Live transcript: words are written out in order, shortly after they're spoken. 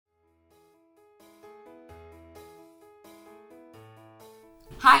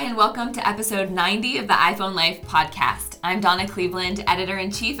Hi, and welcome to episode 90 of the iPhone Life podcast. I'm Donna Cleveland,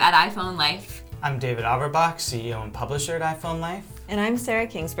 editor-in-chief at iPhone Life. I'm David Averbach, CEO and publisher at iPhone Life. And I'm Sarah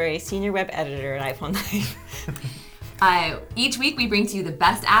Kingsbury, senior web editor at iPhone Life. Each week we bring to you the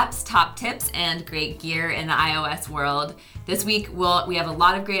best apps, top tips, and great gear in the iOS world. This week we have a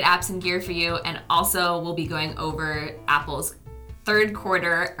lot of great apps and gear for you, and also we'll be going over Apple's third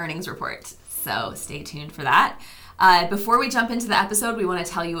quarter earnings report. So stay tuned for that. Before we jump into the episode, we want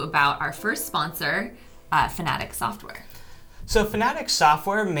to tell you about our first sponsor, Fanatic Software. So Fanatic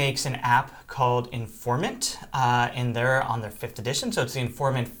Software makes an app called Informant, and they're on their 5th edition, so it's the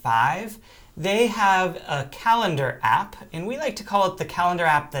Informant 5. They have a calendar app, and we like to call it the calendar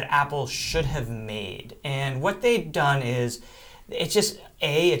app that Apple should have made. And what they've done is, it's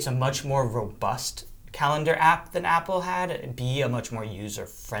a much more robust calendar app than Apple had, B, a much more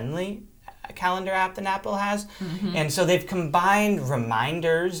user-friendly calendar app than Apple has. Mm-hmm. And so they've combined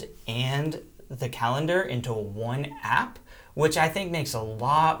reminders and the calendar into one app, which I think makes a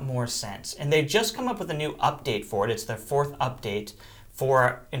lot more sense. And they've just come up with a new update for it. It's their 4th update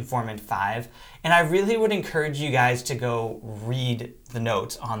for Informant 5. And I really would encourage you guys to go read the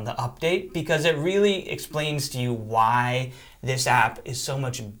notes on the update, because it really explains to you why this app is so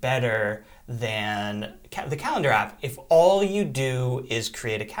much better than the calendar app. If all you do is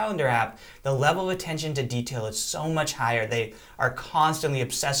create a calendar app, the level of attention to detail is so much higher. They are constantly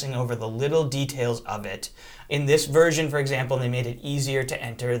obsessing over the little details of it. In this version, for example, they made it easier to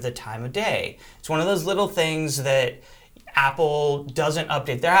enter the time of day. It's one of those little things that Apple doesn't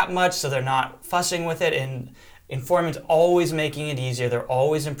update their app much, so they're not fussing with it, and Informant's always making it easier. They're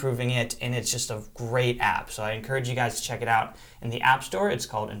always improving it, and it's just a great app. So I encourage you guys to check it out in the App Store. It's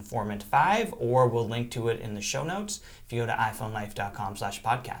called Informant 5, or we'll link to it in the show notes if you go to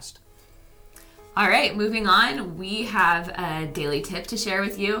iPhoneLife.com/podcast. All right, moving on, we have a daily tip to share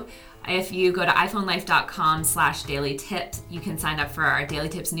with you. If you go to iPhoneLife.com/daily tips, you can sign up for our Daily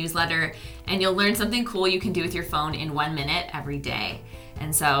Tips newsletter, and you'll learn something cool you can do with your phone in 1 minute every day.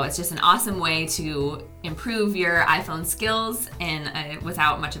 And so it's just an awesome way to improve your iPhone skills and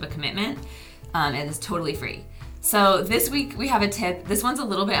without much of a commitment, and it's totally free. So this week we have a tip. This one's a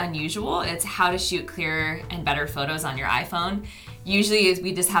little bit unusual. It's how to shoot clearer and better photos on your iPhone. Usually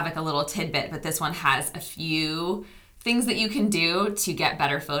we just have like a little tidbit, but this one has a few things that you can do to get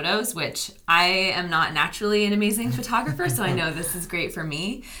better photos, which I am not naturally an amazing photographer, so I know this is great for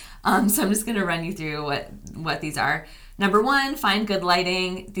me. So I'm just going to run you through what these are. Number 1, find good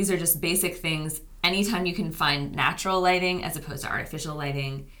lighting. These are just basic things. Anytime you can find natural lighting as opposed to artificial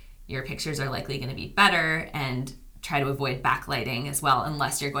lighting, your pictures are likely going to be better, and try to avoid backlighting as well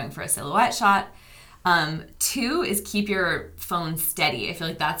unless you're going for a silhouette shot. 2 is keep your phone steady. I feel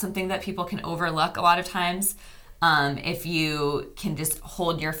like that's something that people can overlook a lot of times. If you can just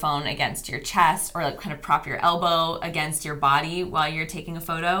hold your phone against your chest, or like kind of prop your elbow against your body while you're taking a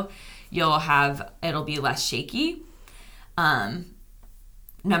photo, it'll be less shaky.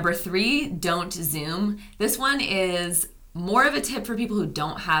 Number 3, don't zoom. This one is more of a tip for people who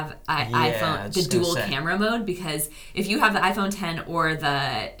don't have iPhone, the dual camera mode, because if you have the iPhone 10 or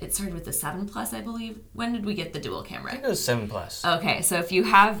it started with the 7 Plus, I believe. When did we get the dual camera? I think it was 7 Plus. Okay, so if you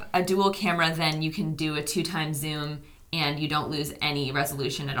have a dual camera, then you can do a 2x zoom and you don't lose any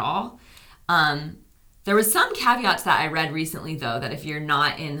resolution at all. There was some caveats that I read recently, though, that if you're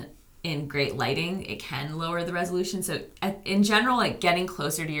not in great lighting, it can lower the resolution. So in general, like getting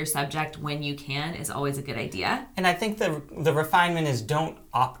closer to your subject when you can is always a good idea. And I think the refinement is don't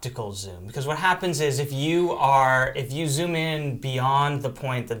optical zoom, because what happens is if you zoom in beyond the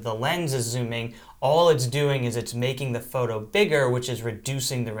point that the lens is zooming, all it's doing is it's making the photo bigger, which is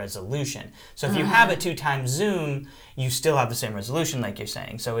reducing the resolution. So if you have a 2x zoom, you still have the same resolution, like you're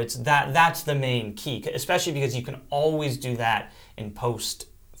saying. So that's the main key, especially because you can always do that in post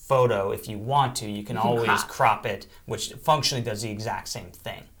photo if you want to. You can always crop it, which functionally does the exact same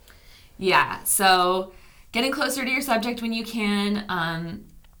thing. Yeah, so getting closer to your subject when you can.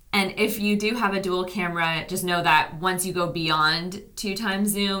 And if you do have a dual camera, just know that once you go beyond 2x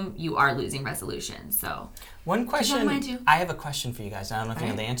zoom, you are losing resolution. So one question, I have a question for you guys. I don't know if you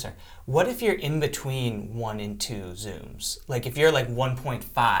know the answer. What if you're in between 1 and 2 zooms? Like if you're like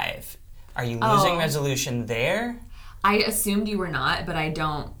 1.5, are you losing resolution there? I assumed you were not, but I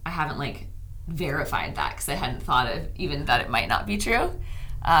haven't like verified that, because I hadn't thought of even that it might not be true.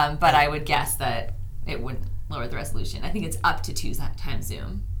 But I would guess that it wouldn't lower the resolution. I think it's up to 2x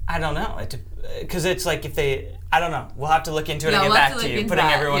zoom. I don't know, because it's like I don't know. We'll have to look into it and get back to you, putting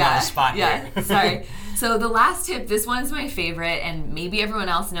everyone on the spot here. Sorry. So the last tip, this one's my favorite, and maybe everyone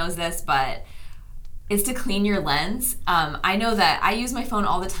else knows this, but is to clean your lens. I know that I use my phone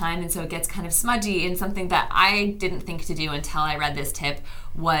all the time, and so it gets kind of smudgy, and something that I didn't think to do until I read this tip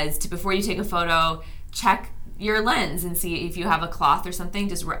was to, before you take a photo, check your lens and see if you have a cloth or something,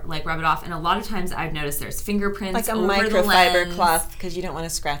 just rub it off. And a lot of times I've noticed there's fingerprints like a over the microfiber lens. cloth, because you don't want to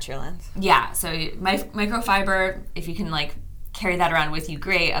scratch your lens. Yeah, so microfiber, if you can like carry that around with you,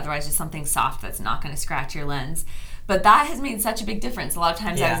 great. Otherwise, just something soft that's not going to scratch your lens. But that has made such a big difference. A lot of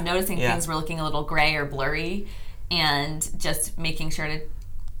times I was noticing things were looking a little gray or blurry, and just making sure to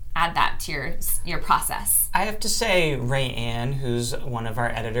add that to your process. I have to say, Ray Ann, who's one of our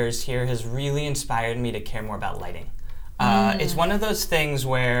editors here, has really inspired me to care more about lighting. It's one of those things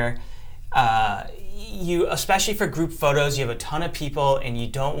where you, especially for group photos, you have a ton of people and you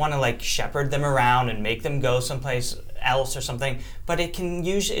don't want to like shepherd them around and make them go someplace else or something, but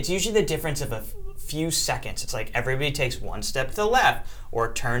it's usually the difference of a few seconds. It's like everybody takes one step to the left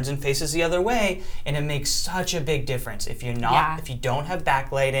or turns and faces the other way, and it makes such a big difference. If you don't have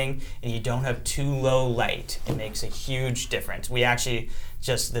backlighting and you don't have too low light, it makes a huge difference. We actually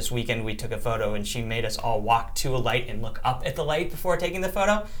just this weekend we took a photo and she made us all walk to a light and look up at the light before taking the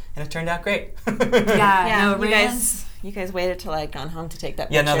photo, and it turned out great. You guys waited till I'd gone home to take that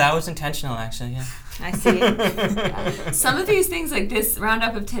picture. Yeah, no, that was intentional actually, yeah. I see. Some of these things, like this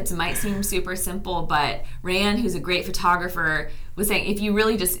roundup of tips, might seem super simple, but Rand, who's a great photographer, was saying if you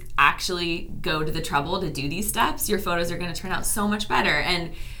really just actually go to the trouble to do these steps, your photos are going to turn out so much better.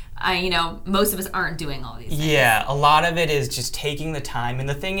 And most of us aren't doing all these things. Yeah, a lot of it is just taking the time. And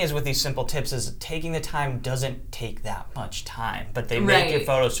the thing is with these simple tips is taking the time doesn't take that much time, but they make your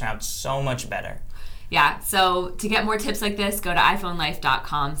photos turn out so much better. Yeah, so to get more tips like this, go to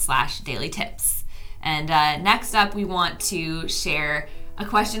iPhoneLife.com/dailytips. And next up, we want to share a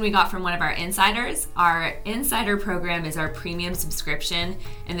question we got from one of our insiders. Our insider program is our premium subscription,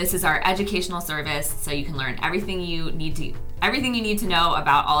 and this is our educational service, so you can learn everything you need to know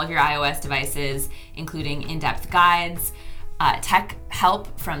about all of your iOS devices, including in-depth guides, tech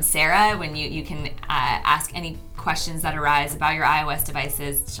help from Sarah when you can ask any questions that arise about your iOS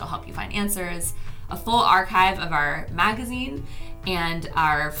devices. She'll help you find answers. A full archive of our magazine, and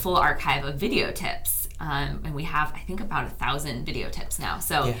our full archive of video tips. And we have, I think, about 1,000 video tips now.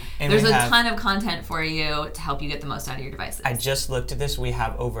 So there's a ton of content for you to help you get the most out of your devices. I just looked at this. We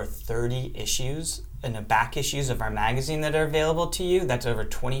have over 30 issues in the back issues of our magazine that are available to you. That's over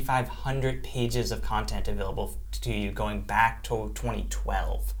 2,500 pages of content available to you going back to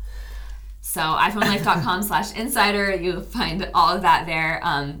 2012. So iPhoneLife.com/insider, you'll find all of that there.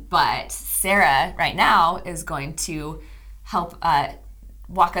 But Sarah right now is going to help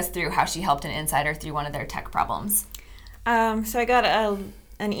walk us through how she helped an insider through one of their tech problems. So I got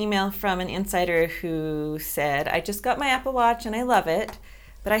an email from an insider who said, I just got my Apple Watch and I love it,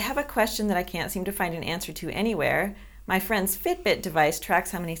 but I have a question that I can't seem to find an answer to anywhere. My friend's Fitbit device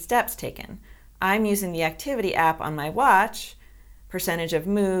tracks how many steps taken. I'm using the activity app on my watch, percentage of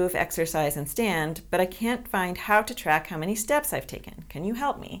move, exercise, and stand, but I can't find how to track how many steps I've taken. Can you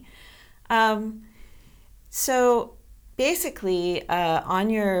help me? So basically, on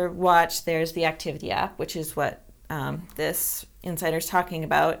your watch, there's the activity app, which is what this insider's talking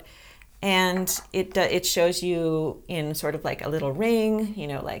about. And it shows you in sort of like a little ring,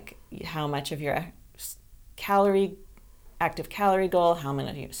 like how much of your active calorie goal, how many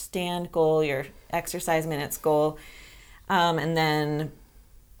of your stand goal, your exercise minutes goal. And then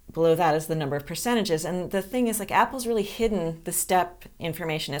below that is the number of percentages. And the thing is, like, Apple's really hidden the step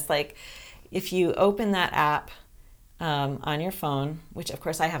information. It's like if you open that app on your phone, which of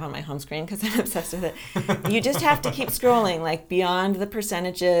course I have on my home screen because I'm obsessed with it, you just have to keep scrolling, like beyond the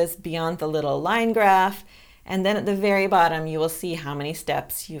percentages, beyond the little line graph. And then at the very bottom, you will see how many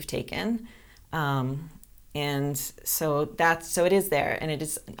steps you've taken. And so it is there, and it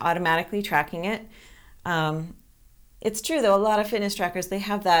is automatically tracking it. It's true, though, a lot of fitness trackers, they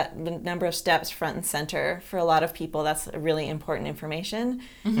have that number of steps front and center. For a lot of people, that's really important information.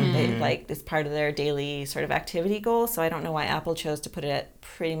 Mm-hmm. It's part of their daily sort of activity goal. So I don't know why Apple chose to put it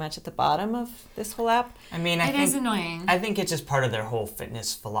pretty much at the bottom of this whole app. I mean, it is annoying. I think it's just part of their whole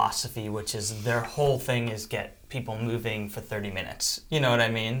fitness philosophy, which is their whole thing is get people moving for 30 minutes. You know what I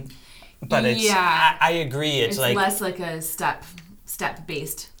mean? But it's, I agree. It's like less like a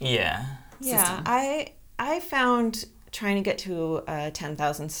step-based. Yeah. System. Yeah, I found trying to get to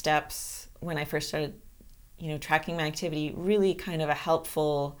 10,000 steps when I first started, tracking my activity, really kind of a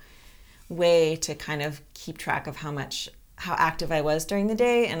helpful way to kind of keep track of how active I was during the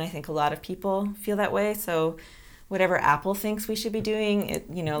day. And I think a lot of people feel that way. So whatever Apple thinks we should be doing,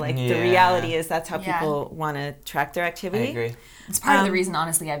 the reality is that's how people want to track their activity. I agree. It's part of the reason,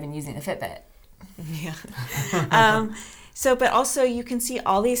 honestly, I've been using the Fitbit. Yeah. But also you can see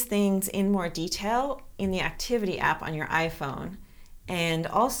all these things in more detail in the activity app on your iPhone. And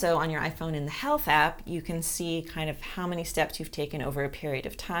also on your iPhone in the health app, you can see kind of how many steps you've taken over a period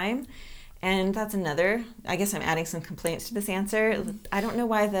of time. And that's another, I guess I'm adding some complaints to this answer. I don't know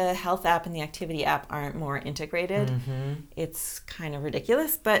why the health app and the activity app aren't more integrated. Mm-hmm. It's kind of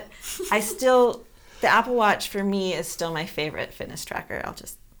ridiculous, but the Apple Watch for me is still my favorite fitness tracker.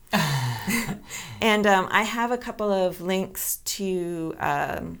 And I have a couple of links to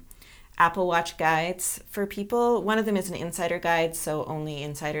Apple Watch guides for people. One of them is an insider guide, so only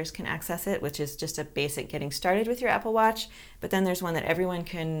insiders can access it, which is just a basic getting started with your Apple Watch. But then there's one that everyone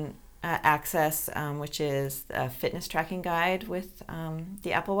can access, which is a fitness tracking guide with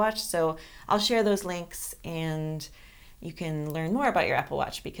the Apple Watch. So I'll share those links and you can learn more about your Apple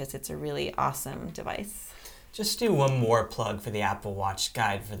Watch because it's a really awesome device. Just do one more plug for the Apple Watch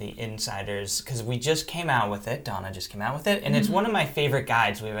guide for the insiders, because we just came out with it. Donna just came out with it, and it's one of my favorite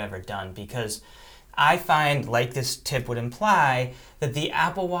guides we've ever done because I find, like this tip would imply, that the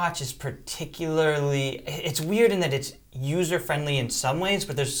Apple Watch is it's weird in that it's user-friendly in some ways,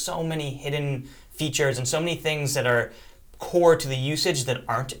 but there's so many hidden features and so many things that are core to the usage that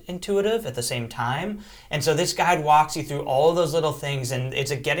aren't intuitive at the same time. And so this guide walks you through all of those little things, and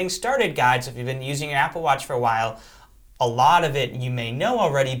it's a getting started guide. So if you've been using your Apple Watch for a while, a lot of it you may know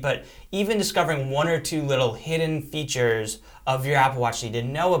already, but even discovering one or two little hidden features of your Apple Watch that you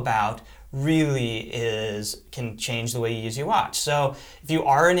didn't know about really can change the way you use your watch. So if you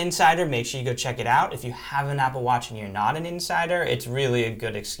are an insider, make sure you go check it out. If you have an Apple Watch and you're not an insider, it's really a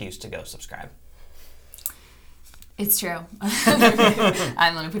good excuse to go subscribe. It's true.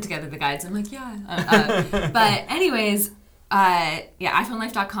 I'm going to put together the guides. I'm like, yeah. But anyways,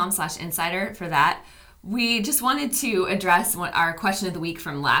 iPhoneLife.com/insider for that. We just wanted to address our question of the week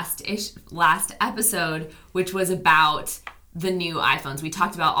from last episode, which was about the new iPhones. We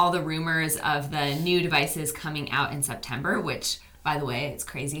talked about all the rumors of the new devices coming out in September, which, by the way, it's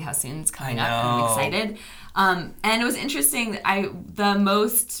crazy how soon it's coming up. I'm excited. And it was interesting. The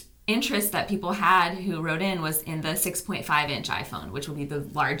most interest that people had who wrote in was in the 6.5-inch iPhone, which will be the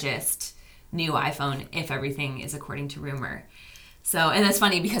largest new iPhone if everything is according to rumor. So, and that's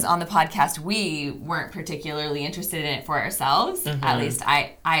funny because on the podcast, we weren't particularly interested in it for ourselves. Mm-hmm. At least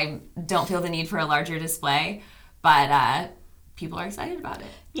I don't feel the need for a larger display, but people are excited about it.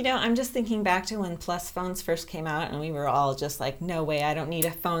 You know, I'm just thinking back to when Plus phones first came out and we were all just like, no way, I don't need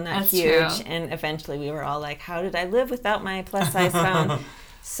a phone that's huge. True. And eventually we were all like, how did I live without my plus size phone?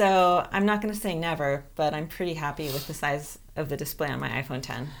 So I'm not going to say never, but I'm pretty happy with the size of the display on my iPhone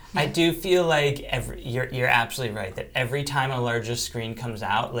 10. I do feel like you're absolutely right that every time a larger screen comes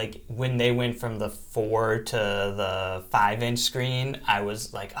out, like when they went from the 4 to the 5-inch screen, I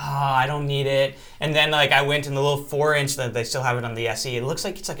was like, oh, I don't need it. And then like I went in the little 4-inch that they still have it on the SE. It looks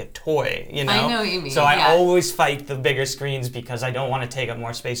like it's like a toy, you know? I know what you mean. So I always fight the bigger screens because I don't want to take up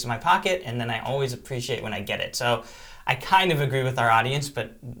more space in my pocket, and then I always appreciate when I get it. So I kind of agree with our audience,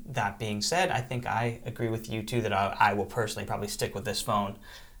 but that being said, I think I agree with you too that I will personally probably stick with this phone,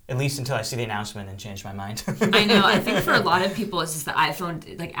 at least until I see the announcement and change my mind. I know. I think for a lot of people, it's just the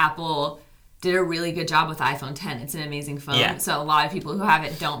iPhone, like Apple did a really good job with the iPhone 10. It's an amazing phone. Yeah. So a lot of people who have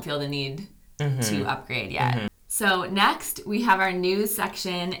it don't feel the need to upgrade yet. Mm-hmm. So next, we have our news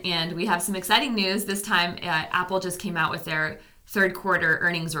section, and we have some exciting news. This time, Apple just came out with their third quarter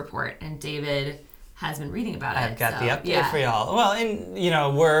earnings report, and David has been reading about it. I've got the update for y'all. Well, and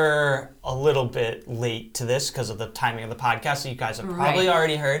we're a little bit late to this because of the timing of the podcast, so you guys have probably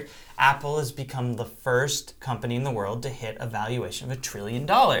already heard Apple has become the first company in the world to hit a valuation of $1 trillion.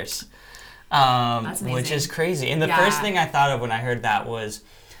 That's amazing. Which is crazy. And the first thing I thought of when I heard that was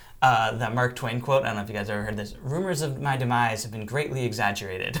that Mark Twain quote. I don't know if you guys ever heard this. Rumors of my demise have been greatly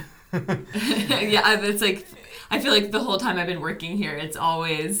exaggerated. Yeah, it's like, I feel like the whole time I've been working here, it's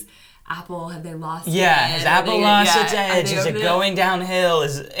always, Apple, have they lost it? Yeah, has Apple lost its edge? Is it going downhill?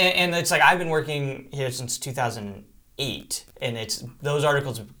 And it's like, I've been working here since 2008, and those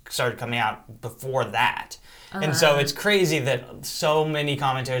articles started coming out before that. And so it's crazy that so many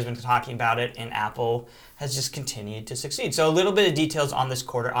commentators have been talking about it, and Apple has just continued to succeed. So a little bit of details on this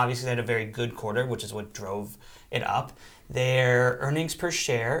quarter. Obviously, they had a very good quarter, which is what drove it up. Their earnings per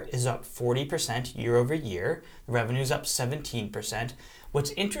share is up 40% year over year. The revenue is up 17%.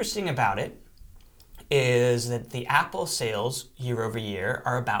 What's interesting about it is that the Apple sales year over year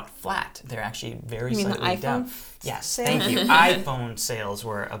are about flat. They're actually very slightly down. Yes, thank you. iPhone sales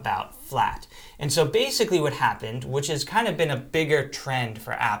were about flat. And so basically what happened, which has kind of been a bigger trend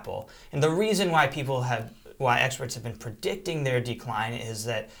for Apple, and the reason why experts have been predicting their decline is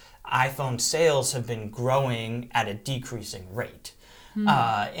that iPhone sales have been growing at a decreasing rate.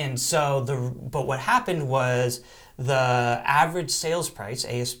 But what happened was the average sales price,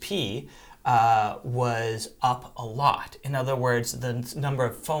 ASP, was up a lot. In other words, the number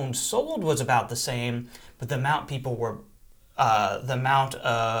of phones sold was about the same, but the amount that people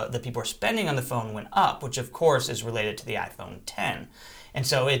were spending on the phone went up, which of course is related to the iPhone 10. And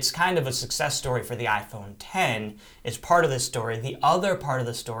so it's kind of a success story for the iPhone 10 is part of this story. The other part of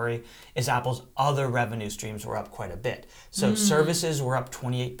the story is Apple's other revenue streams were up quite a bit. So services were up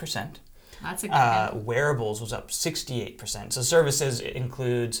 28%. That's a good Wearables was up 68%. So services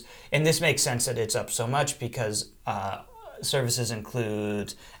includes, and this makes sense that it's up so much because services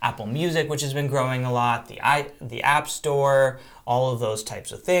include Apple Music, which has been growing a lot, the App Store, all of those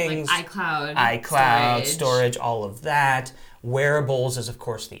types of things. Like iCloud, storage, all of that. Wearables is, of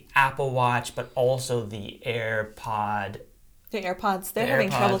course, the Apple Watch, but also the AirPod. The AirPods, they're having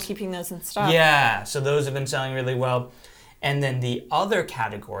trouble keeping those in stock. Yeah, so those have been selling really well. And then the other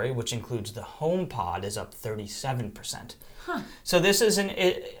category, which includes the HomePod, is up 37%. So this is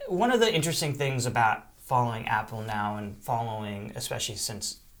one of the interesting things about following Apple now and following, especially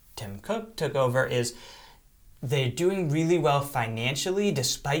since Tim Cook took over, is they're doing really well financially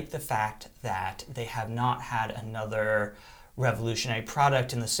despite the fact that they have not had another revolutionary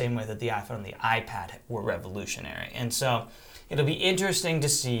product in the same way that the iPhone and the iPad were revolutionary. And so it'll be interesting to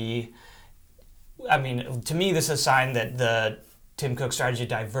see. I mean, to me, this is a sign that the Tim Cook strategy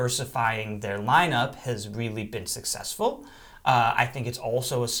diversifying their lineup has really been successful. I think it's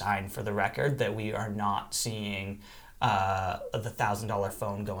also a sign, for the record, that we are not seeing the $1,000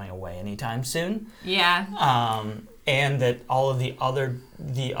 phone going away anytime soon. Yeah. And that all of the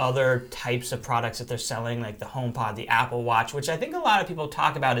other types of products that they're selling, like the HomePod, the Apple Watch, which I think a lot of people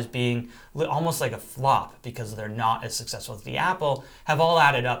talk about as being almost like a flop because they're not as successful as the Apple, have all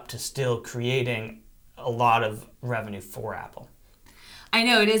added up to still creating a lot of revenue for Apple. I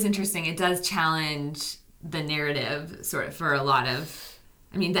know, it is interesting. It does challenge the narrative sort of for a lot of,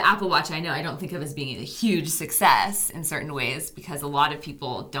 I mean, the Apple Watch, I don't think of as being a huge success in certain ways because a lot of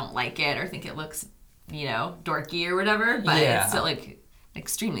people don't like it or think it looks, dorky or whatever, but it's still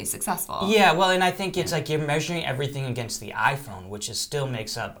extremely successful. Yeah, well, and I think it's like you're measuring everything against the iPhone, which still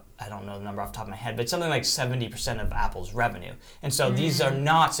makes up, I don't know the number off the top of my head, but something like 70% of Apple's revenue. And so these are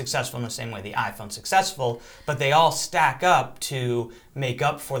not successful in the same way the iPhone's successful, but they all stack up to make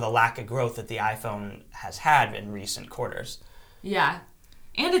up for the lack of growth that the iPhone has had in recent quarters. Yeah.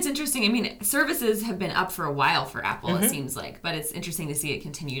 And it's interesting. I mean, services have been up for a while for Apple, it seems like, but it's interesting to see it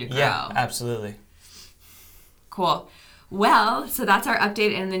continue to grow. Yeah, absolutely. Cool. Well, so that's our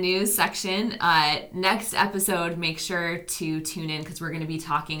update in the news section. Next episode, make sure to tune in because we're going to be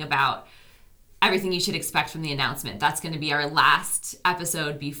talking about everything you should expect from the announcement. That's going to be our last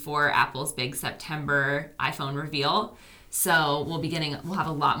episode before Apple's big September iPhone reveal. So we'll have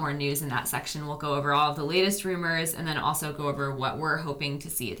a lot more news in that section. We'll go over all of the latest rumors and then also go over what we're hoping to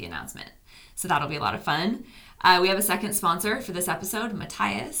see at the announcement. So that'll be a lot of fun. We have a second sponsor for this episode,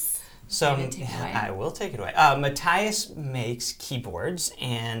 Matthias. So I will take it away. Matthias makes keyboards,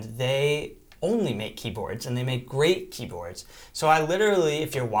 and they only make keyboards, and they make great keyboards. So I literally,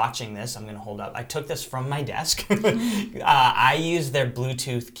 if you're watching this, I'm going to hold up. I took this from my desk. I use their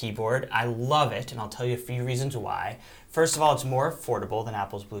Bluetooth keyboard. I love it, and I'll tell you a few reasons why. First of all, it's more affordable than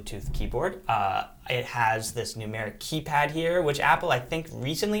Apple's Bluetooth keyboard. It has this numeric keypad here, which Apple, I think,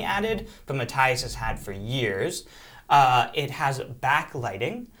 recently added, but Matthias has had for years. It has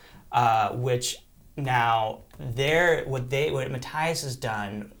backlighting. Which now what Matthias has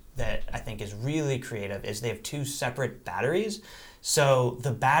done that I think is really creative is they have two separate batteries. So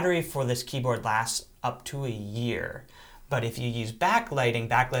the battery for this keyboard lasts up to a year. But if you use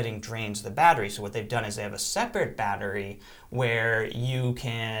backlighting drains the battery. So what they've done is they have a separate battery where you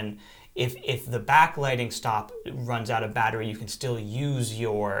can, if the backlighting stop runs out of battery, you can still use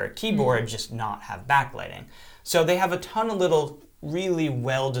your keyboard, just not have backlighting. So they have a ton of little really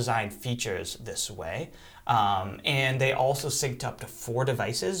well-designed features this way. And they also synced up to 4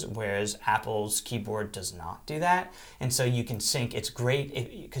 devices, whereas Apple's keyboard does not do that. And so you can sync. It's great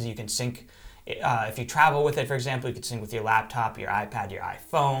because you can sync. If you travel with it, for example, you can sync with your laptop, your iPad, your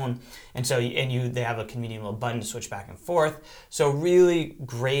iPhone. And so they have a convenient little button to switch back and forth. So really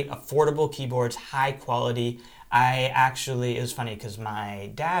great, affordable keyboards, high quality. It was funny because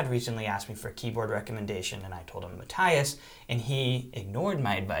my dad recently asked me for a keyboard recommendation and I told him Matthias and he ignored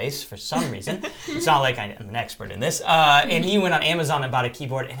my advice for some reason. It's not like I'm an expert in this. And he went on Amazon and bought a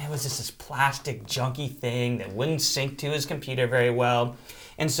keyboard and it was just this plastic junky thing that wouldn't sync to his computer very well.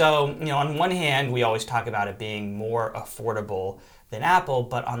 And so, on one hand, we always talk about it being more affordable than Apple,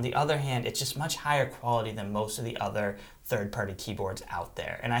 but on the other hand, it's just much higher quality than most of the other third-party keyboards out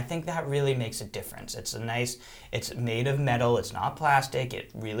there. And I think that really makes a difference. It's made of metal, it's not plastic, it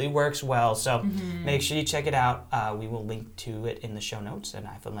really works well. So make sure you check it out. We will link to it in the show notes at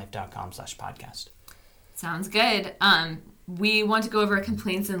iPhoneLife.com/podcast. Sounds good. We want to go over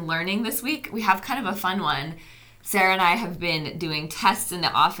complaints and learning this week. We have kind of a fun one. Sarah and I have been doing tests in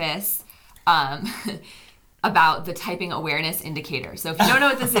the office about the typing awareness indicator. So if you don't know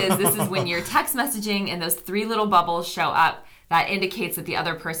what this is when you're text messaging and those 3 little bubbles show up, that indicates that the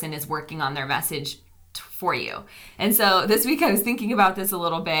other person is working on their message for you. And so this week I was thinking about this a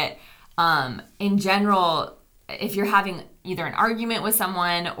little bit. In general, if you're having either an argument with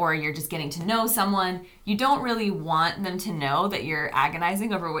someone or you're just getting to know someone, you don't really want them to know that you're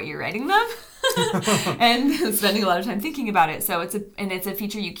agonizing over what you're writing them and spending a lot of time thinking about it. So it's a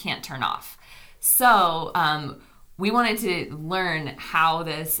feature you can't turn off. So we wanted to learn how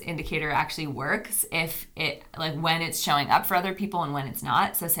this indicator actually works, if it when it's showing up for other people and when it's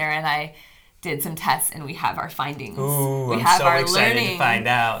not. So Sarah and I did some tests and we have our findings. Ooh, I'm so excited to find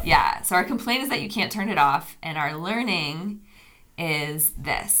out. Yeah. So our complaint is that you can't turn it off, and our learning is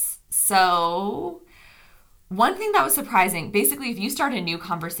this. So one thing that was surprising, basically if you start a new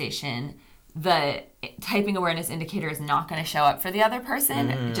conversation, the typing awareness indicator is not going to show up for the other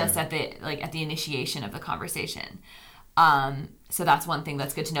person just at the initiation of the conversation. So that's one thing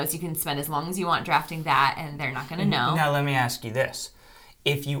that's good to know. So you can spend as long as you want drafting that, and they're not going to know. Now let me ask you this.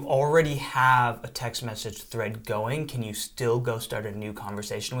 If you already have a text message thread going, can you still go start a new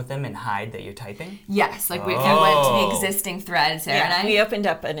conversation with them and hide that you're typing? Yes, if you went to the existing thread, Sarah and I. We opened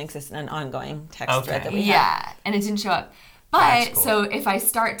up an ongoing text thread that we had. Yeah, and it didn't show up. But cool. So if I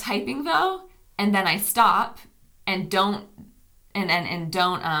start typing though, and then I stop and don't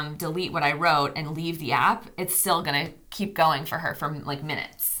delete what I wrote and leave the app, it's still gonna keep going for her for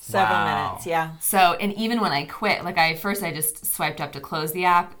minutes. Several minutes, yeah. So, and even when I quit, I just swiped up to close the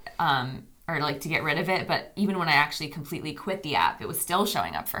app, or to get rid of it, but even when I actually completely quit the app, it was still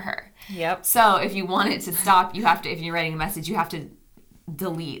showing up for her. Yep. So if you want it to stop, you have to, if you're writing a message, you have to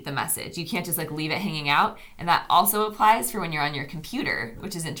delete the message. You can't just leave it hanging out. And that also applies for when you're on your computer,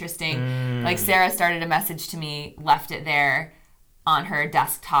 which is interesting. Sarah started a message to me, left it there on her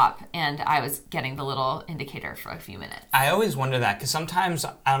desktop, and I was getting the little indicator for a few minutes. I always wonder that, because sometimes,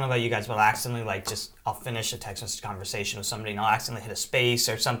 I don't know about you guys, but I'll accidentally I'll finish a text message conversation with somebody and I'll accidentally hit a space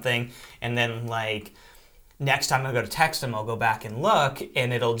or something, and then next time I go to text them, I'll go back and look,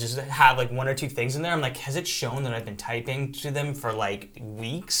 and it'll just have 1 or 2 things in there. I'm has it shown that I've been typing to them for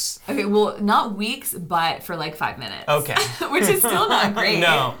weeks? Okay, well, not weeks, but for 5 minutes. Okay. Which is still not great.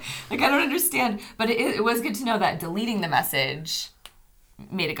 No. I don't understand. But it was good to know that deleting the message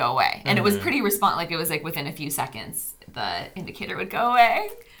made it go away. And it was pretty it was within a few seconds, the indicator would go away.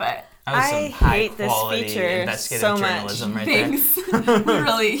 But I hate this feature so much. Right Thanks.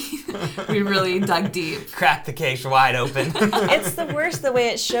 we really dug deep. Cracked the case wide open. It's the worst the way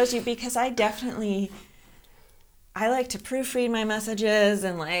it shows you, because I like to proofread my messages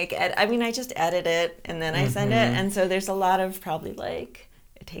and I just edit it and then I send it, and so there's a lot of probably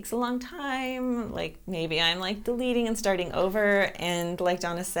it takes a long time, maybe I'm deleting and starting over, and like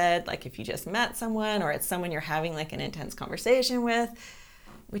Donna said, if you just met someone or it's someone you're having an intense conversation with,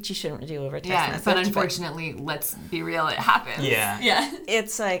 which you shouldn't do over text message. But unfortunately, let's be real, it happens. Yeah.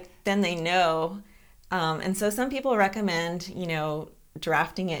 It's then they know. And so some people recommend,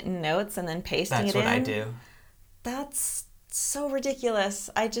 drafting it in notes and then pasting it in. That's what I do. That's so ridiculous.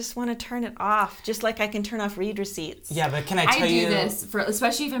 I just want to turn it off, just like I can turn off read receipts. Yeah, but can I tell you... I do this,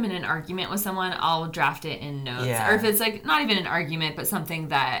 especially if I'm in an argument with someone, I'll draft it in notes. Yeah. Or if it's not even an argument, but something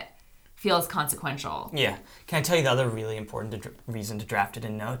that feels consequential. Yeah. Can I tell you the other really important reason to draft it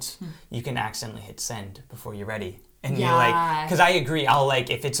in notes? You can accidentally hit send before you're ready. And you're because I agree, I'll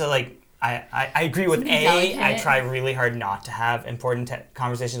if it's I agree with something A, delicate. I try really hard not to have important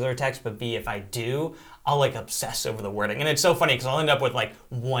conversations over text, but B, if I do, I'll obsess over the wording. And it's so funny because I'll end up with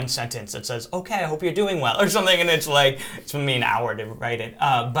one sentence that says, okay, I hope you're doing well, or something, and it's it's been me an hour to write it.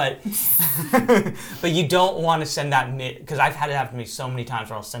 But you don't want to send that mid, because I've had it happen to me so many times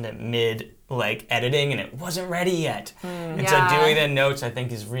where I'll send it mid editing and it wasn't ready yet. And so doing it in notes, I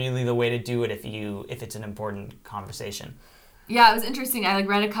think, is really the way to do it if it's an important conversation. Yeah, it was interesting. I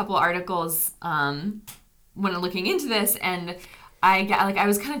read a couple articles when looking into this, and I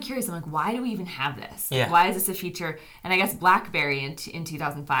was kind of curious. I'm why do we even have this? Yeah. Why is this a feature? And I guess BlackBerry in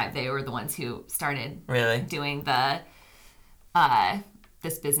 2005, they were the ones who started doing the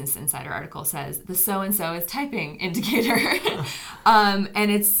this Business Insider article says the so-and-so is typing indicator.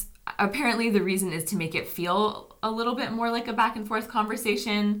 And it's apparently the reason is to make it feel a little bit more like a back and forth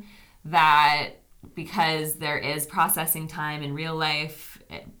conversation, that because there is processing time in real life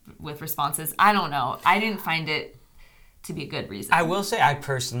with responses. I don't know. I didn't find it to be a good reason. I will say I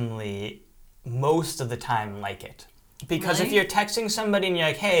personally, most of the time, like it. Because Really? if you're texting somebody and you're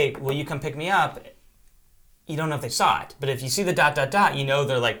like, hey, will you come pick me up? You don't know if they saw it. But if you see the ... you know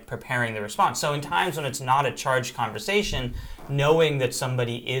they're like preparing the response. So in times when it's not a charged conversation, knowing that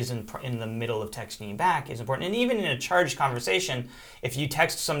somebody is in the middle of texting you back is important. And even in a charged conversation, if you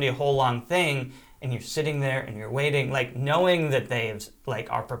text somebody a whole long thing and you're sitting there and you're waiting, like knowing that they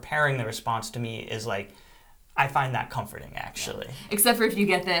are preparing the response to me is like, I find that comforting, actually. Except for if you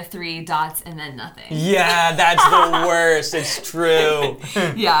get the 3 dots and then nothing. Yeah, that's the worst. It's true.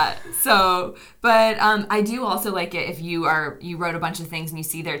 Yeah. So, but I do also like it if you wrote a bunch of things and you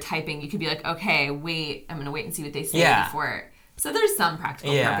see they're typing, you could be like, okay, wait, I'm gonna wait and see what they say before. So there's some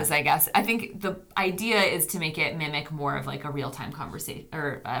practical purpose, I guess. I think the idea is to make it mimic more of like a real-time conversation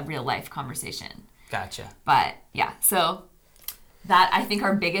or a real-life conversation. Gotcha. But yeah, so that I think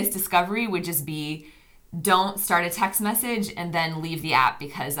our biggest discovery would just be, don't start a text message and then leave the app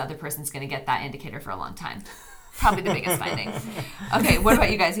because the other person's going to get that indicator for a long time. Probably the biggest finding. Okay, what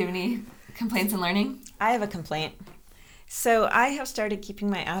about you guys? Do you have any complaints in learning? I have a complaint. So I have started keeping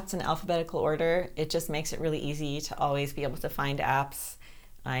my apps in alphabetical order. It just makes it really easy to always be able to find apps.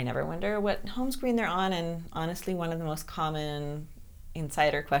 I never wonder what home screen they're on, and honestly, one of the most common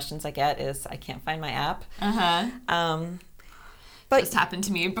insider questions I get is, I can't find my app. But just happened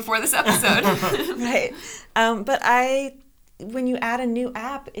to me before this episode. Right. But when you add a new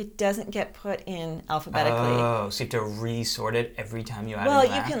app, it doesn't get put in alphabetically. Oh, so you have to resort it every time you add a new Well,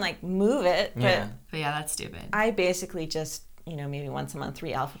 app? you can like move it, but yeah, that's stupid. I basically just, maybe once a month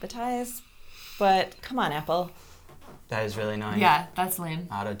re-alphabetize. But come on, Apple. That is really annoying. Yeah, that's lame.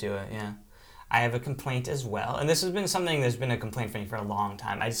 Auto do it, yeah. I have a complaint as well. And this has been something that's been a complaint for me for a long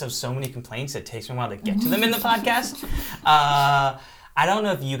time. I just have so many complaints, it takes me a while to get to them in the podcast. I don't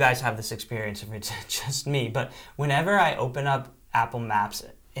know if you guys have this experience, if it's just me, but whenever I open up Apple Maps,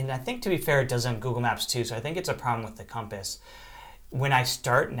 and I think to be fair, it does on Google Maps too, so I think it's a problem with the compass. When I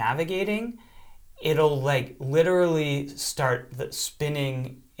start navigating, it'll like literally start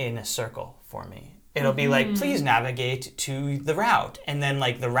spinning in a circle for me. It'll be like, please navigate to the route. And then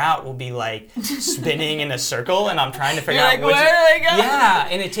like the route will be like spinning in a circle, and I'm trying to figure out which... where do I go? Yeah,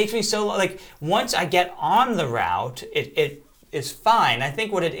 and it takes me so long. Like once I get on the route, it is fine. I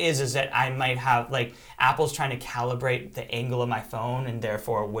think what it is that I might have like Apple's trying to calibrate the angle of my phone and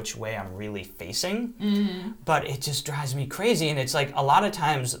therefore which way I'm really facing. But it just drives me crazy. And it's like a lot of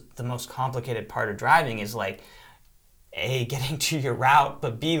times the most complicated part of driving is like, A, getting to your route,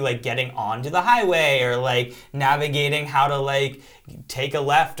 but B, like getting onto the highway or like navigating how to like take a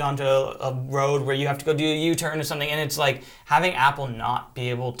left onto a road where you have to go do a U-turn or something. And it's like having Apple not be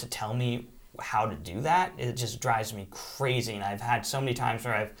able to tell me how to do that, it just drives me crazy. And I've had so many times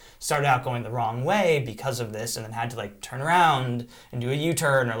where I've started out going the wrong way because of this and then had to like turn around and do a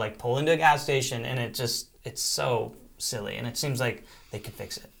U-turn or like pull into a gas station. And it's so silly. And it seems like they could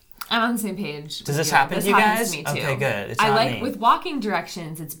fix it. I'm on the same page. Does this happen to you guys? To me too. Okay, good. It's I not like me. with walking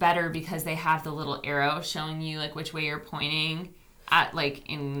directions, it's better because they have the little arrow showing you like which way you're pointing at, like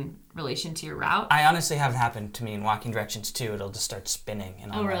in relation to your route. I honestly have it happened to me in walking directions too. It'll just start spinning,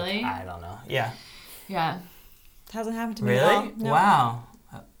 and I'm really? like, I don't know. Yeah. Yeah. It hasn't happened to me Really? at all. No. Wow.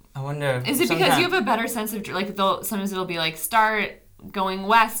 I wonder. Is it because you have a better sense of like sometimes it'll be like start going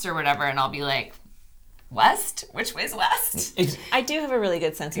west or whatever, and I'll be like, west? Which way's west? I do have a really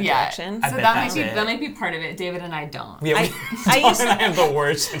good sense of direction. So that might be part of it. David and I don't. Yeah, I have the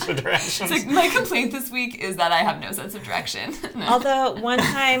worst sense of directions. It's like my complaint this week is that I have no sense of direction. Although one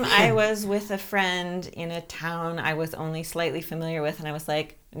time I was with a friend in a town I was only slightly familiar with, and I was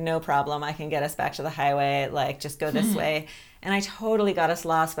like, no problem, I can get us back to the highway, like just go this way. And I totally got us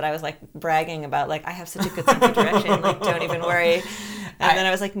lost, but I was like bragging about like, I have such a good sense of direction, like don't even worry. And then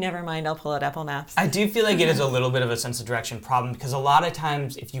I was like, never mind, I'll pull out Apple Maps. I do feel like it is a little bit of a sense of direction problem because a lot of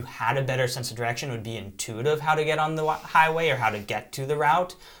times if you had a better sense of direction, it would be intuitive how to get on the highway or how to get to the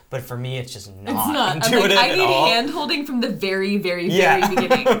route. But for me, it's just not intuitive I at need all. hand-holding from the very, very, very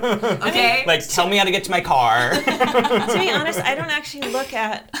beginning. Okay? Like, tell me how to get to my car. To be honest, I don't actually look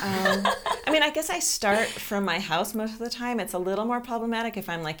at... I guess I start from my house most of the time. It's a little more problematic if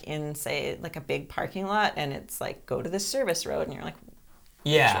I'm like in, say, like a big parking lot and it's like, go to this service road and you're like...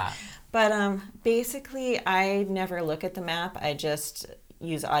 Yeah. But basically, I never look at the map. I just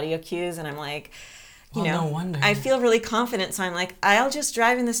use audio cues and I'm like... no wonder. I feel really confident, so I'm like, I'll just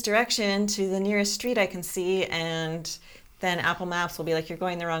drive in this direction to the nearest street I can see, and then Apple Maps will be like, you're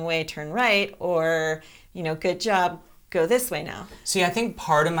going the wrong way, turn right, or good job, go this way now. See, I think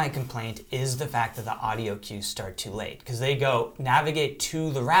part of my complaint is the fact that the audio cues start too late because they go navigate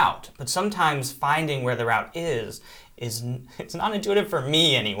to the route, but sometimes finding where the route is it's not intuitive for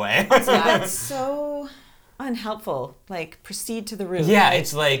me anyway. That's so unhelpful. Like, proceed to the route. Yeah,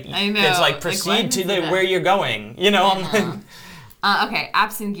 it's like I know. It's like proceed to where you're going. I'm like, Okay,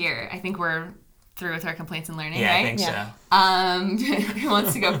 apps and gear. I think we're through with our complaints and learning, yeah, right? I think so. Who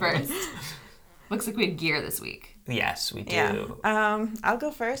wants to go first? Looks like we had gear this week. Yes, we do. Yeah. I'll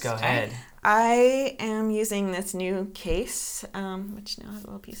go first. Go ahead. I am using this new case, which now has a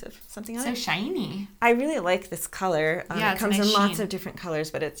little piece of something on So it. shiny. I really like this color. Yeah, it it's a comes nice in lots sheen. of different colors,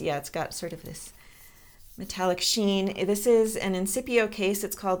 but it's got sort of this metallic sheen. This is an Incipio case.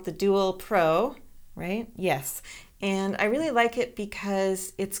 It's called the Dual Pro, right? Yes. And I really like it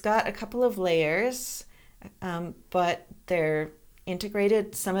because it's got a couple of layers, but they're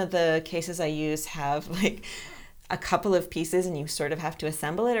integrated. Some of the cases I use have like a couple of pieces and you sort of have to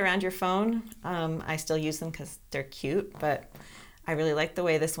assemble it around your phone. I still use them because they're cute, but I really like the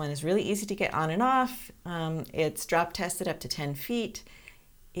way this one is really easy to get on and off. It's drop tested up to 10 feet.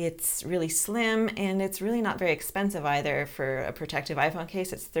 It's really slim and it's really not very expensive either. For a protective iPhone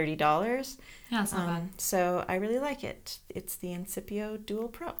case, it's $30. Yeah, it's not bad. So I really like it. It's the Incipio Dual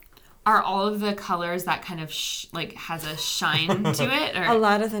Pro. Are all of the colors that kind of has a shine to it? Or A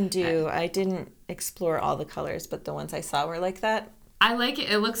lot of them do. I didn't explore all the colors, but the ones I saw were like that. I like it.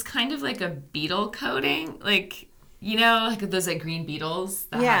 It looks kind of like a beetle coating, like those green beetles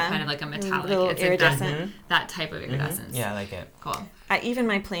that have kind of like a metallic. Little it's iridescent. that type of iridescence. Yeah, I like it. Cool. Even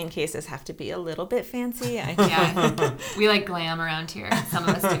my plain cases have to be a little bit fancy. Yeah, we like glam around here. Some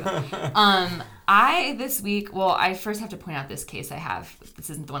of us do. I first have to point out this case I have. This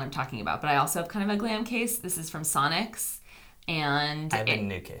isn't the one I'm talking about, but I also have kind of a glam case. This is from Sonics. And I have a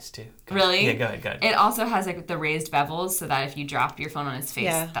new case too. Really? Yeah, go ahead. It also has like the raised bevels so that if you drop your phone on its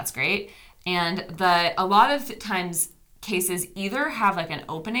face, that's great. And a lot of times cases either have like an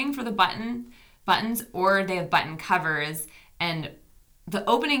opening for the buttons or they have button covers, and the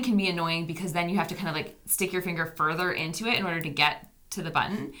opening can be annoying because then you have to kind of like stick your finger further into it in order to get to the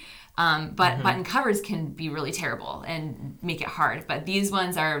button. But button covers can be really terrible and make it hard. But these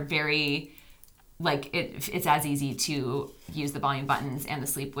ones are very it's as easy to use the volume buttons and the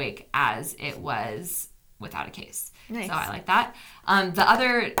sleep wake as it was without a case. Nice. So I like that. The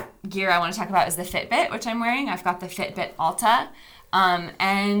other gear I want to talk about is the Fitbit, which I'm wearing. I've got the Fitbit Alta.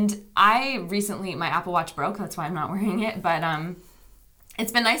 And my Apple Watch broke. That's why I'm not wearing it. But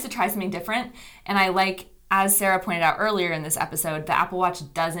it's been nice to try something different. And I like, as Sarah pointed out earlier in this episode, the Apple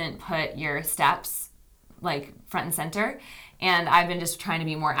Watch doesn't put your steps like front and center. And I've been just trying to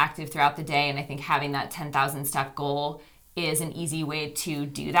be more active throughout the day. And I think having that 10,000 step goal is an easy way to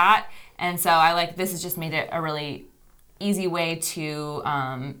do that. And so this has just made it a really easy way to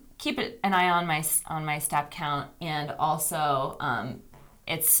keep an eye on my step count. And also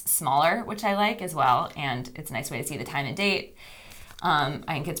it's smaller, which I like as well. And it's a nice way to see the time and date. I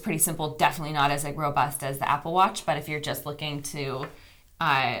think it's pretty simple, definitely not as robust as the Apple Watch. But if you're just looking to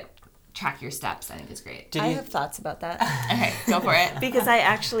track your steps, I think it's great. I have thouts about that. Okay, go for it. Because I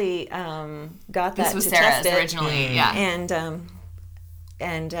actually got that This was to Sarah's test it. originally, yeah.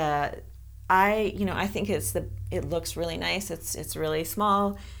 And I think it looks really nice. It's really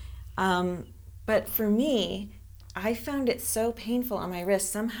small, but for me, I found it so painful on my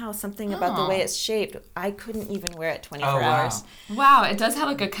wrist. Somehow, something about the way it's shaped, I couldn't even wear it 24 hours. Wow, it does have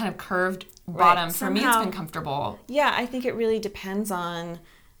like a kind of curved bottom. Right. For me, it's been comfortable. Yeah, I think it really depends on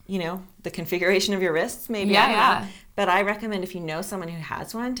the configuration of your wrists, maybe. Yeah, I don't know. yeah. But I recommend if you know someone who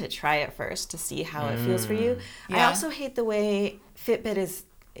has one to try it first to see how it feels for you. Yeah. I also hate the way Fitbit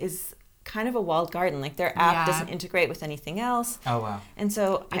is kind of a walled garden. Like their app doesn't integrate with anything else. Oh, wow. And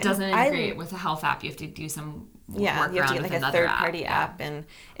so It doesn't integrate with a health app. You have to do some work you have to around get with like a another third-party app, and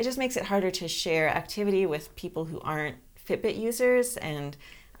it just makes it harder to share activity with people who aren't Fitbit users. And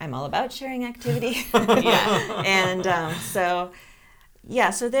I'm all about sharing activity. Yeah. And so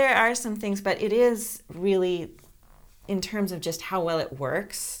there are some things, but it is really, in terms of just how well it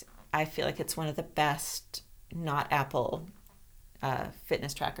works, I feel like it's one of the best not Apple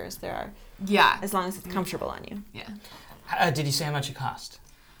fitness trackers there are. Yeah. As long as it's comfortable on you. Yeah. Did you say how much it cost?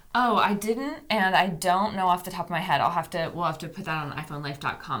 Oh, I didn't, and I don't know off the top of my head. We'll have to put that on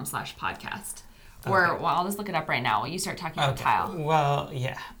iPhoneLife.com/podcast. Or, Okay. I'll just look it up right now while you start talking about Tile. Well,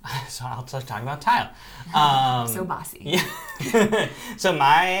 yeah. So I'll start talking about Tile. So bossy. Yeah. So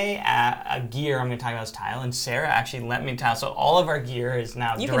my gear I'm going to talk about is Tile, and Sarah actually lent me Tile. So all of our gear is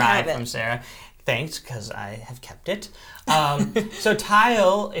now You can derived have it. from Sarah. Thanks, because I have kept it. So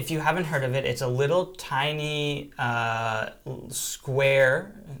Tile, if you haven't heard of it, it's a little tiny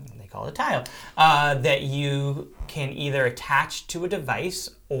square, they call it Tile, that you can either attach to a device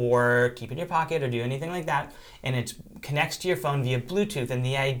or keep in your pocket or do anything like that. And it connects to your phone via Bluetooth. And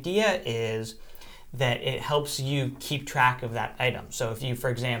the idea is that it helps you keep track of that item. So if you, for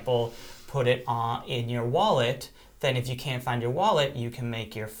example, put it in your wallet, then if you can't find your wallet, you can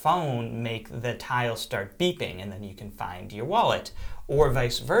make your phone make the Tile start beeping, and then you can find your wallet. Or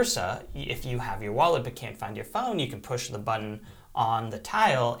vice versa, if you have your wallet but can't find your phone, you can push the button on the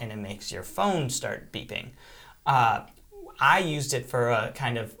Tile and it makes your phone start beeping. I used it for a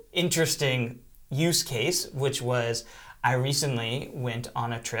kind of interesting use case, which was I recently went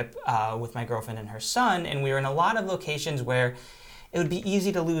on a trip with my girlfriend and her son, and we were in a lot of locations where it would be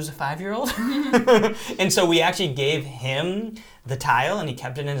easy to lose a 5-year-old. And so we actually gave him the Tile and he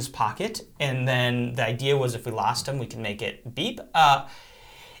kept it in his pocket. And then the idea was if we lost him, we could make it beep.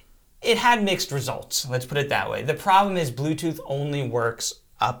 It had mixed results, let's put it that way. The problem is Bluetooth only works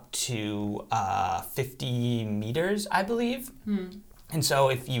up to 50 meters, I believe. And so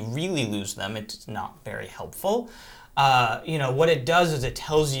if you really lose them, it's not very helpful. What it does is it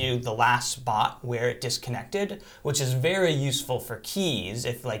tells you the last spot where it disconnected, which is very useful for keys.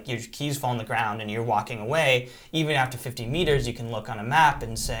 If like your keys fall on the ground and you're walking away, even after 50 meters, you can look on a map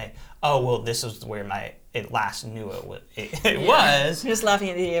and say, oh, well, this is where it last knew it was. I'm just laughing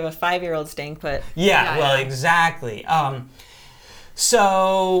at the idea of a 5-year-old staying put. Exactly.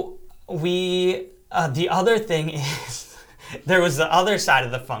 So the other thing is, there was the other side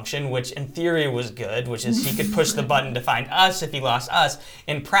of the function, which in theory was good, which is he could push the button to find us if he lost us.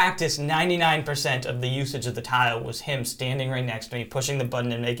 In practice, 99% of the usage of the Tile was him standing right next to me, pushing the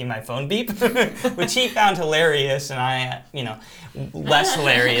button and making my phone beep, which he found hilarious, and I, less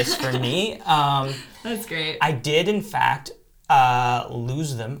hilarious for me. That's great. I did, in fact,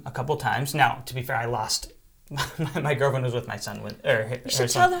 lose them a couple times. Now, to be fair, I lost. My girlfriend was with my son. You should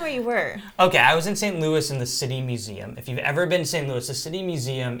tell them where you were. Okay, I was in St. Louis in the City Museum. If you've ever been to St. Louis, the City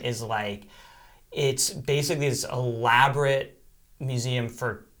Museum is it's basically this elaborate museum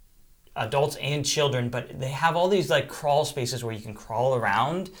for adults and children, but they have all these crawl spaces where you can crawl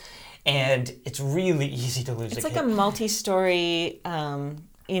around, and it's really easy to lose a kid. It's like a multi-story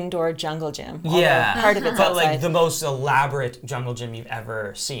indoor jungle gym. Yeah, part of it's but outside. the most elaborate jungle gym you've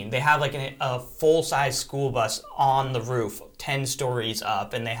ever seen. They have a full-size school bus on the roof, 10 stories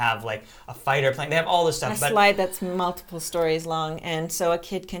up, and they have a fighter plane. They have all this stuff. A slide that's multiple stories long, and so a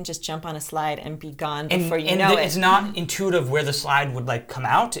kid can just jump on a slide and be gone before you know it. It's not intuitive where the slide would come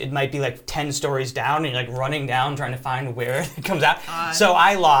out. It might be 10 stories down, and you're running down trying to find where it comes out. So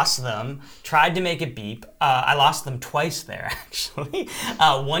I lost them. Tried to make it beep. I lost them twice there, actually.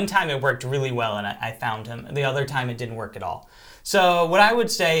 One time it worked really well, and I found him. The other time it didn't work at all. So what I would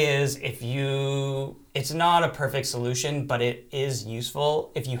say is it's not a perfect solution, but it is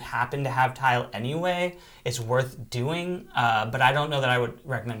useful. If you happen to have Tile anyway, it's worth doing. But I don't know that I would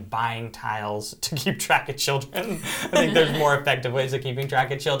recommend buying Tiles to keep track of children. I think there's more effective ways of keeping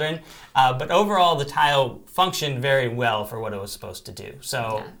track of children. But overall, the Tile functioned very well for what it was supposed to do.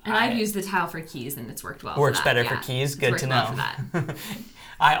 So And I've used the Tile for keys, and it's worked well. Works for that. better for keys. Good to know. Well for that.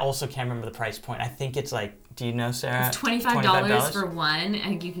 I also can't remember the price point. I think it's do you know, Sarah? It's $25 for one. I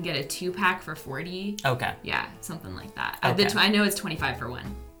think you can get a 2-pack for $40. Okay. Yeah, something like that. Okay. I know it's $25 for one.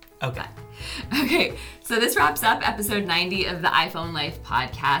 Okay. Okay, so this wraps up episode 90 of the iPhone Life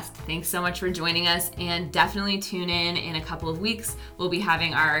podcast. Thanks so much for joining us, and definitely tune in a couple of weeks. We'll be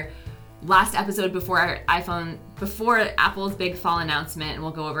having our last episode before Apple's big fall announcement, and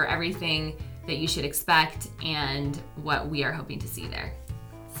we'll go over everything that you should expect and what we are hoping to see there.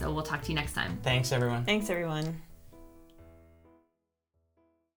 So we'll talk to you next time. Thanks, everyone. Thanks, everyone.